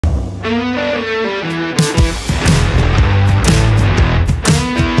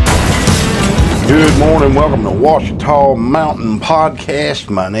Good morning. Welcome to Ouachita Mountain Podcast.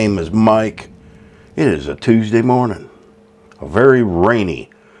 My name is Mike. It is a Tuesday morning. A very rainy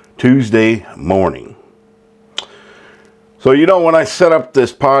Tuesday morning. So, you know, when I set up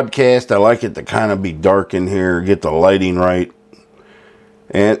this podcast, I like it to kind of be dark in here, get the lighting right.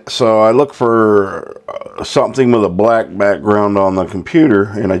 And so I look for something with a black background on the computer,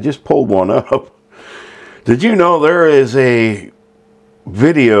 and I just pulled one up. Did you know there is a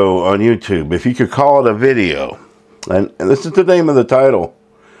video on YouTube, if you could call it a video, and this is the name of the title,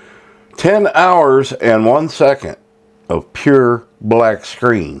 10 hours and 1 second of pure black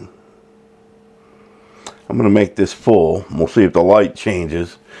screen. I'm going to make this full. We'll see if the light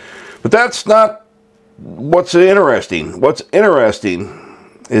changes. But that's not what's interesting. What's interesting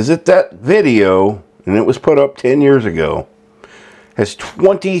is that video, and it was put up 10 years ago, has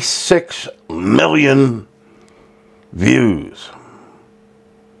 26 million views.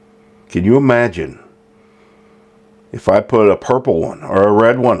 Can you imagine if I put a purple one or a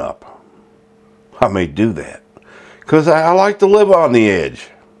red one up? I may do that because I like to live on the edge.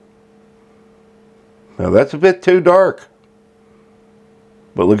 Now that's a bit too dark,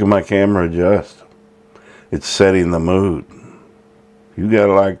 but look at my camera adjust. It's setting the mood. You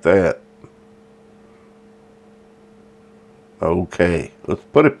gotta like that. Okay, let's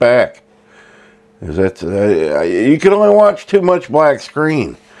put it back. Is that you can only watch too much black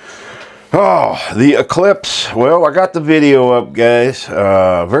screen. Oh, the eclipse. Well, I got the video up, guys.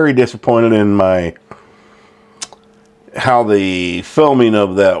 Very disappointed in how the filming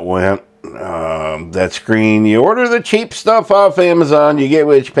of that went. That screen, you order the cheap stuff off Amazon, you get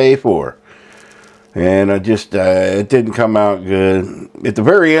what you pay for. And it didn't come out good. At the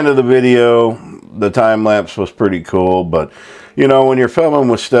very end of the video, the time lapse was pretty cool, but you know, when you're filming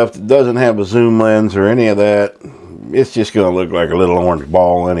with stuff that doesn't have a zoom lens or any of that, it's just going to look like a little orange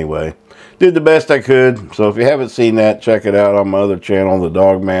ball anyway. Did the best I could, so if you haven't seen that, check it out on my other channel, the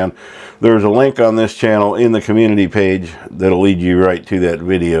Dogman. There's a link on this channel in the community page that'll lead you right to that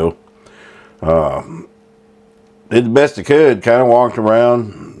video. Did the best I could, kind of walked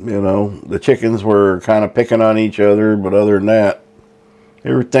around, you know, the chickens were kind of picking on each other, but other than that,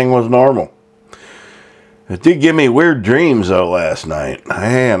 everything was normal. It did give me weird dreams, though, last night.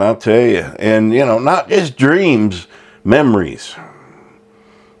 Man, I'll tell you. And, you know, not just dreams, memories.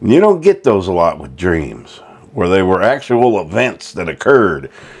 You don't get those a lot with dreams, where they were actual events that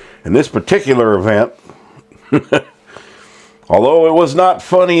occurred. And this particular event, although it was not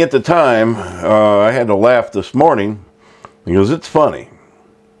funny at the time, I had to laugh this morning because it's funny.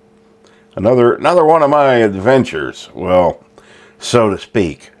 Another one of my adventures, well, so to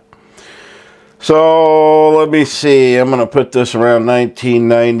speak. So, let me see. I'm going to put this around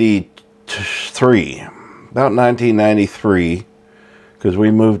 1993. About 1993. Because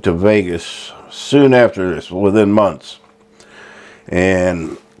we moved to Vegas soon after this, within months.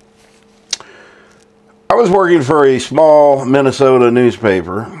 And I was working for a small Minnesota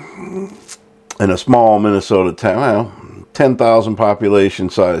newspaper in a small Minnesota town, well, 10,000 population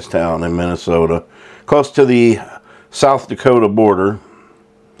sized town in Minnesota, close to the South Dakota border.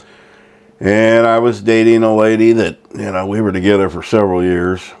 And I was dating a lady that, you know, we were together for several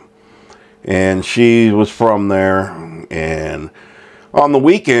years. And she was from there. And on the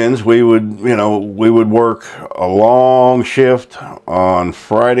weekends, we would work a long shift on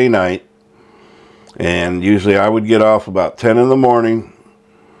Friday night. And usually I would get off about 10 in the morning.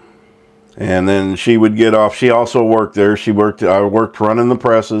 And then she would get off. She also worked there. I worked running the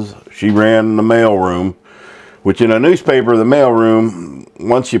presses. She ran the mail room. Which in a newspaper, the mail room,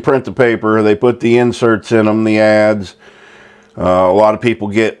 once you print the paper, they put the inserts in them, the ads. A lot of people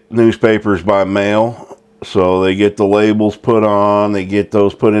get newspapers by mail. So they get the labels put on. They get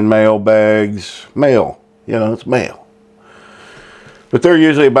those put in mail bags. Mail. You know, it's mail. But they're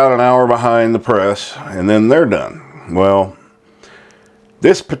usually about an hour behind the press. And then they're done. Well,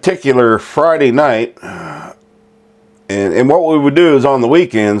 this particular Friday night, and what we would do is on the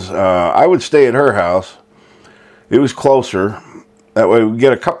weekends, I would stay at her house. It was closer. That way we'd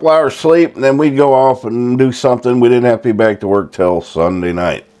get a couple hours sleep, and then we'd go off and do something. We didn't have to be back to work till Sunday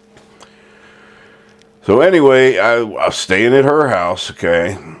night. So anyway, I was staying at her house,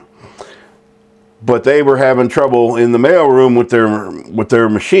 okay. But they were having trouble in the mailroom with their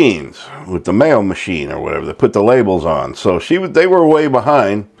machines, with the mail machine or whatever. They put the labels on. So they were way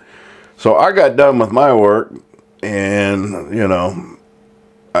behind. So I got done with my work, and you know,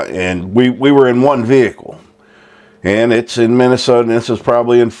 and we were in one vehicle. And it's in Minnesota, and this was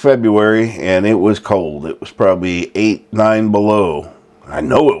probably in February, and it was cold. It was probably 8, 9 below. I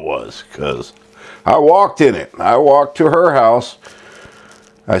know it was, because I walked in it. I walked to her house,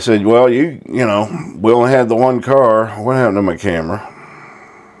 I said, well, you know, we only had the one car. What happened to my camera?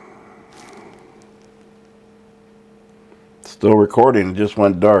 Still recording, it just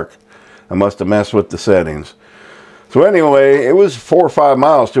went dark. I must have messed with the settings. So anyway, it was 4 or 5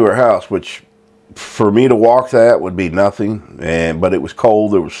 miles to her house, which for me to walk that would be nothing. But it was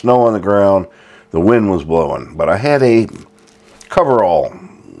cold, there was snow on the ground, the wind was blowing. But I had a coverall,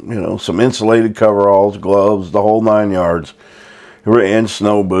 you know, some insulated coveralls, gloves, the whole 9 yards, and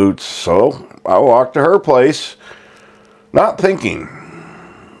snow boots. So I walked to her place, not thinking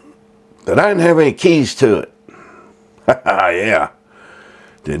that I didn't have any keys to it. Yeah.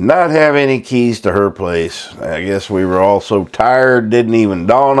 Did not have any keys to her place. I guess we were all so tired, didn't even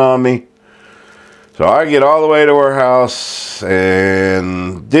dawn on me. So I get all the way to her house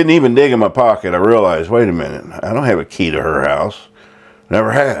and didn't even dig in my pocket. I realized, wait a minute, I don't have a key to her house.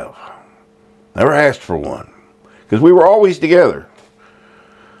 Never have. Never asked for one. Because we were always together.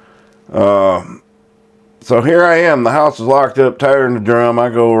 So here I am. The house is locked up, tired in the drum. I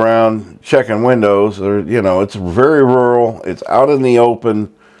go around checking windows. You know, it's very rural. It's out in the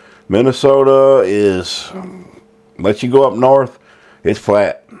open. Minnesota is, let you go up north, it's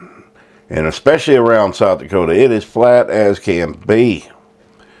flat. And especially around South Dakota, it is flat as can be.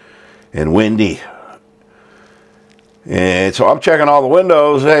 And windy. And so I'm checking all the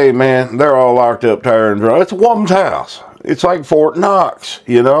windows. Hey, man, they're all locked up, tired and drum. It's a woman's house. It's like Fort Knox,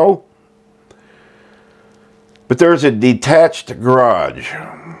 you know. But there's a detached garage.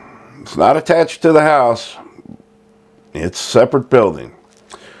 It's not attached to the house. It's a separate building.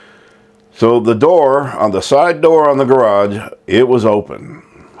 So the door, on the side door on the garage, it was open.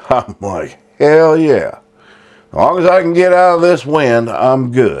 I'm like, hell yeah. As long as I can get out of this wind,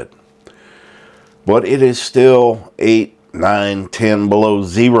 I'm good. But it is still 8, 9, 10 below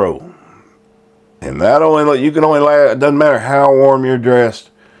zero. And that only, you can only, it doesn't matter how warm you're dressed.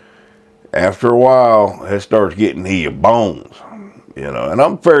 After a while, it starts getting to your bones, you know. And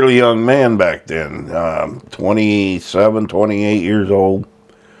I'm a fairly young man back then, 27, 28 years old.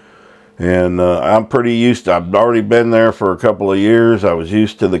 And I'm pretty used to, I've already been there for a couple of years. I was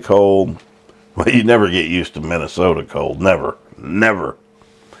used to the cold. Well, you never get used to Minnesota cold, never, never.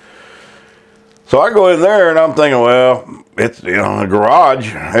 So I go in there and I'm thinking, well, it's, you know, a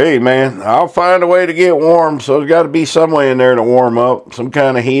garage. Hey, man, I'll find a way to get warm. So there's got to be some way in there to warm up, some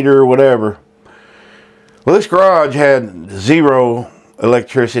kind of heater or whatever. Well, this garage had zero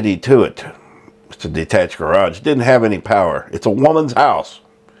electricity to it. It's a detached garage. It didn't have any power. It's a woman's house.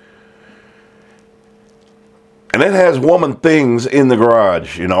 And it has woman things in the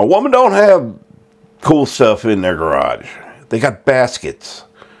garage. You know, a woman don't have cool stuff in their garage. They got baskets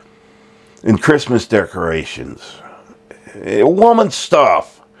and Christmas decorations. Woman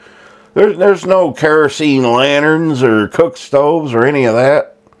stuff. There's no kerosene lanterns or cook stoves or any of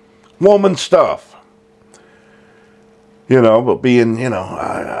that. Woman stuff. You know, but being, you know,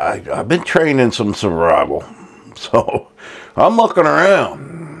 I've been trained in some survival. So I'm looking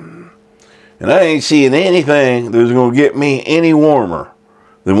around. And I ain't seeing anything that's going to get me any warmer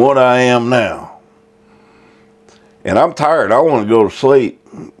than what I am now. And I'm tired. I want to go to sleep.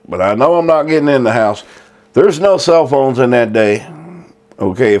 But I know I'm not getting in the house. There's no cell phones in that day.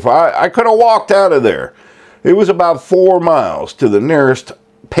 Okay, if I could have walked out of there. It was about 4 miles to the nearest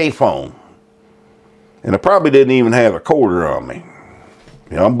payphone. And I probably didn't even have a quarter on me.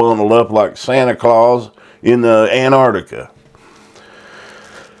 You know, I'm bundled up like Santa Claus in the Antarctica.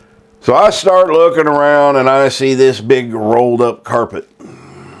 So I start looking around and I see this big rolled up carpet.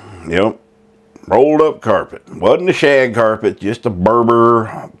 Yep. Rolled up carpet. Wasn't a shag carpet, just a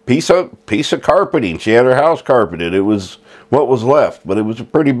Berber piece of carpeting. She had her house carpeted. It was what was left, but it was a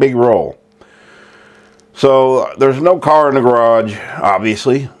pretty big roll. So there's no car in the garage,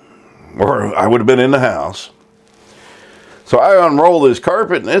 obviously, or I would have been in the house. So I unroll this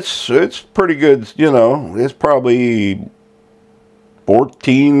carpet, and it's pretty good, you know. It's probably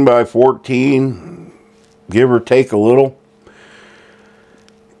 14 by 14, give or take a little.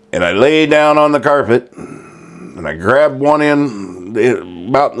 And I lay down on the carpet, and I grab one end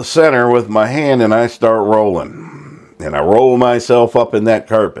about in the center with my hand, and I start rolling. And I roll myself up in that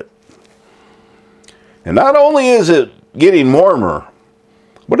carpet. And not only is it getting warmer,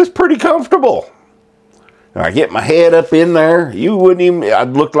 but it's pretty comfortable. And I get my head up in there. You wouldn't even, I'd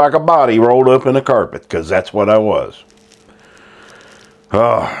look like a body rolled up in a carpet, because that's what I was. So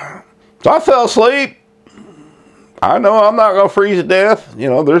I fell asleep. I know I'm not going to freeze to death. You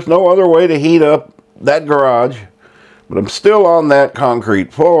know, there's no other way to heat up that garage. But I'm still on that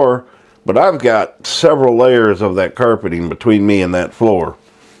concrete floor. But I've got several layers of that carpeting between me and that floor.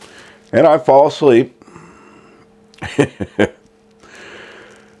 And I fall asleep.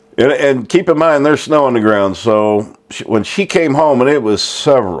 And keep in mind, there's snow on the ground. So when she came home, and it was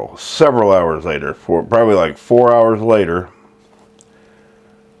several hours later, probably like 4 hours later.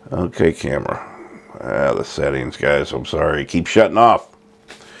 Okay, camera. The settings, guys. I'm sorry. Keep shutting off.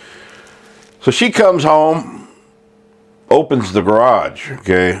 So she comes home, opens the garage.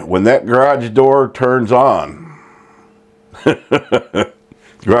 Okay, when that garage door turns on,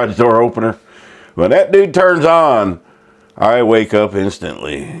 garage door opener. When that dude turns on, I wake up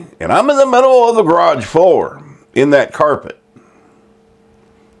instantly, and I'm in the middle of the garage floor in that carpet.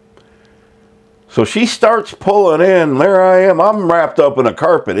 So she starts pulling in. There I am. I'm wrapped up in a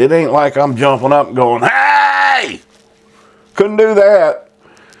carpet. It ain't like I'm jumping up and going, "Hey!" Couldn't do that.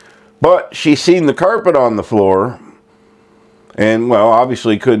 But she seen the carpet on the floor, and, well,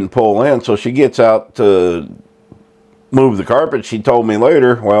 obviously couldn't pull in. So she gets out to move the carpet. She told me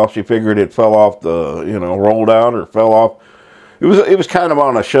later, well, she figured it fell off the, rolled out or fell off. It was kind of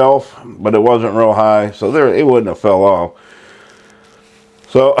on a shelf, but it wasn't real high, so it wouldn't have fell off.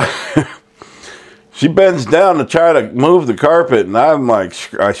 So she bends down to try to move the carpet, and I'm like,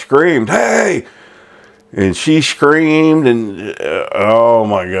 I screamed, "Hey!" And she screamed, and oh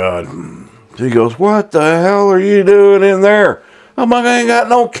my God. She goes, "What the hell are you doing in there?" I'm like, "I ain't got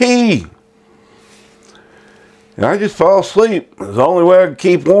no key." And I just fell asleep. It was the only way I could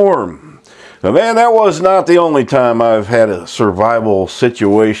keep warm. But man, that was not the only time I've had a survival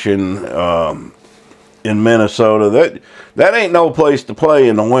situation in Minnesota. That ain't no place to play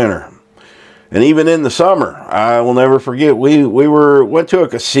in the winter. And even in the summer, I will never forget. We went to a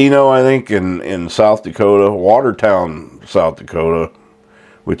casino, I think, in South Dakota, Watertown, South Dakota,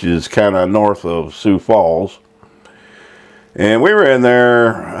 which is kind of north of Sioux Falls. And we were in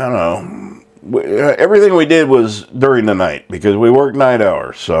there, I don't know, everything we did was during the night because we worked night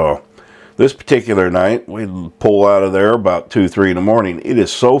hours. So this particular night, we'd pull out of there about 2, 3 in the morning. It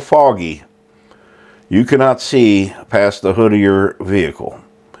is so foggy, you cannot see past the hood of your vehicle.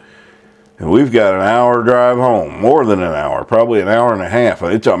 And we've got an hour drive home, more than an hour, probably an hour and a half.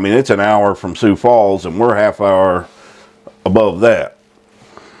 It's an hour from Sioux Falls, and we're half hour above that.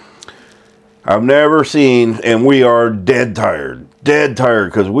 I've never seen, and we are dead tired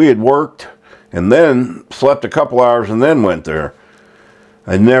because we had worked and then slept a couple hours and then went there.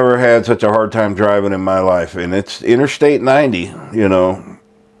 I never had such a hard time driving in my life. And it's Interstate 90,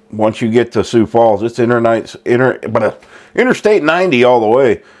 once you get to Sioux Falls, it's Interstate 90 all the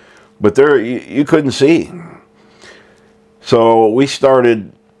way. But there, you couldn't see. So we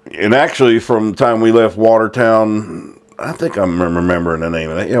started, and actually from the time we left Watertown, I think I'm remembering the name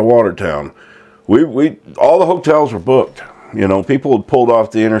of it. Yeah, Watertown. All the hotels were booked. People had pulled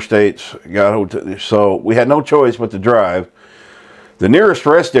off the interstates, got hotels, so we had no choice but to drive. The nearest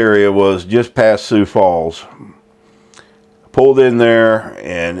rest area was just past Sioux Falls. Pulled in there,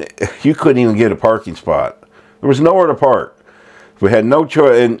 and you couldn't even get a parking spot. There was nowhere to park. We had no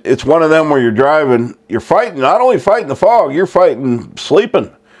choice, and it's one of them where you're driving, you're fighting, not only fighting the fog, you're fighting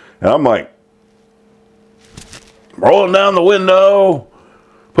sleeping. And I'm like, rolling down the window,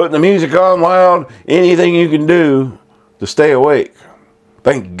 putting the music on loud, anything you can do to stay awake.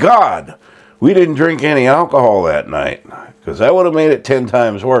 Thank God we didn't drink any alcohol that night, because that would have made it 10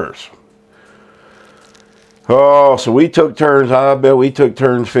 times worse. Oh, so we took turns, I bet we took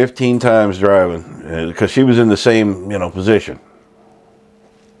turns 15 times driving, because she was in the same, position.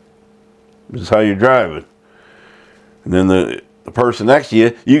 This is how you're driving. And then the person next to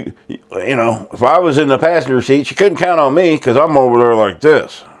you, if I was in the passenger seat, she couldn't count on me because I'm over there like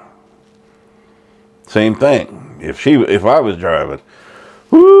this. Same thing. If I was driving.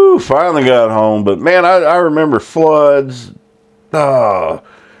 Woo, finally got home. But man, I remember floods. The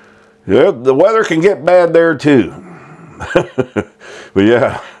weather can get bad there too. But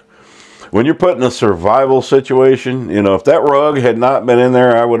yeah. When you're put in a survival situation, if that rug had not been in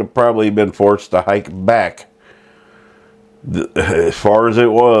there, I would have probably been forced to hike back as far as it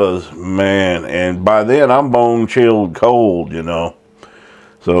was, man. And by then, I'm bone chilled cold,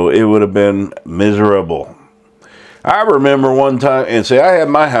 So it would have been miserable. I remember one time, and see, I had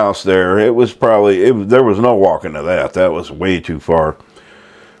my house there. It was there was no walking to that. That was way too far.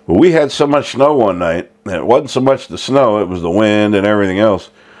 But we had so much snow one night, and it wasn't so much the snow, it was the wind and everything else.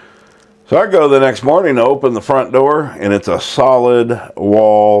 So I go the next morning to open the front door, and it's a solid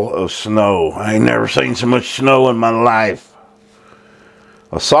wall of snow. I ain't never seen so much snow in my life.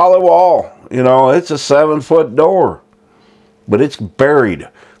 A solid wall. It's a 7-foot door. But it's buried.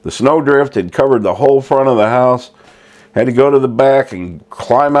 The snowdrift had covered the whole front of the house. Had to go to the back and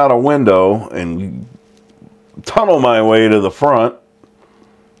climb out a window and tunnel my way to the front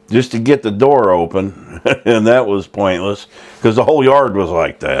just to get the door open, and that was pointless because the whole yard was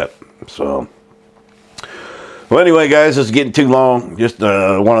like that. So, well, anyway, guys, it's getting too long. Just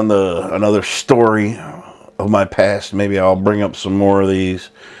another story of my past. Maybe I'll bring up some more of these.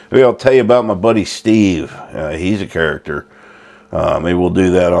 Maybe I'll tell you about my buddy Steve. He's a character. Maybe we'll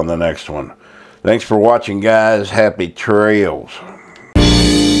do that on the next one. Thanks for watching, guys. Happy trails.